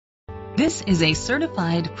This is a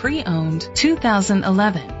certified pre-owned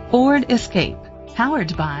 2011 Ford Escape,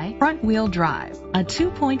 powered by front-wheel drive, a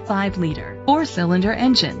 2.5-liter four-cylinder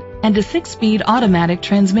engine, and a 6-speed automatic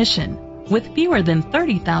transmission. With fewer than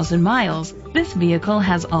 30,000 miles, this vehicle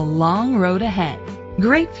has a long road ahead.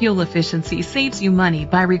 Great fuel efficiency saves you money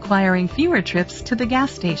by requiring fewer trips to the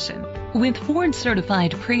gas station. With Ford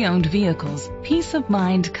certified pre-owned vehicles, peace of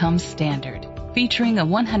mind comes standard. Featuring a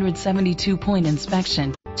 172-point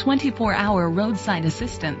inspection, 24-hour roadside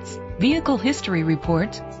assistance, vehicle history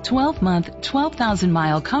report, 12-month,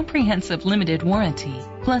 12,000-mile comprehensive limited warranty,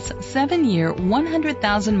 plus 7-year,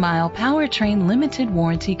 100,000-mile powertrain limited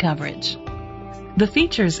warranty coverage. The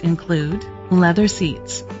features include leather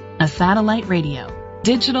seats, a satellite radio,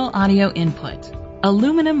 digital audio input,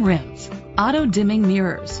 aluminum rims, auto-dimming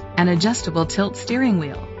mirrors, an adjustable tilt steering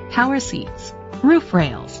wheel, power seats, roof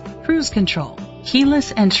rails, cruise control,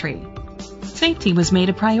 keyless entry. Safety was made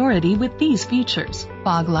a priority with these features: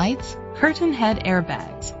 fog lights, curtain head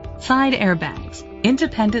airbags, side airbags,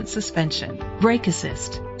 independent suspension, brake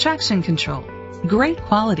assist, traction control. Great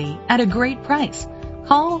quality at a great price.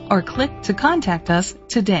 Call or click to contact us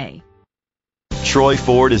today. Troy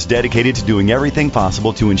Ford is dedicated to doing everything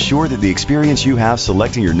possible to ensure that the experience you have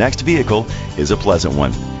selecting your next vehicle is a pleasant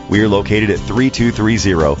one. We are located at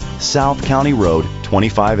 3230 South County Road,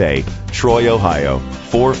 25A, Troy, Ohio,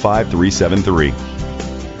 45373.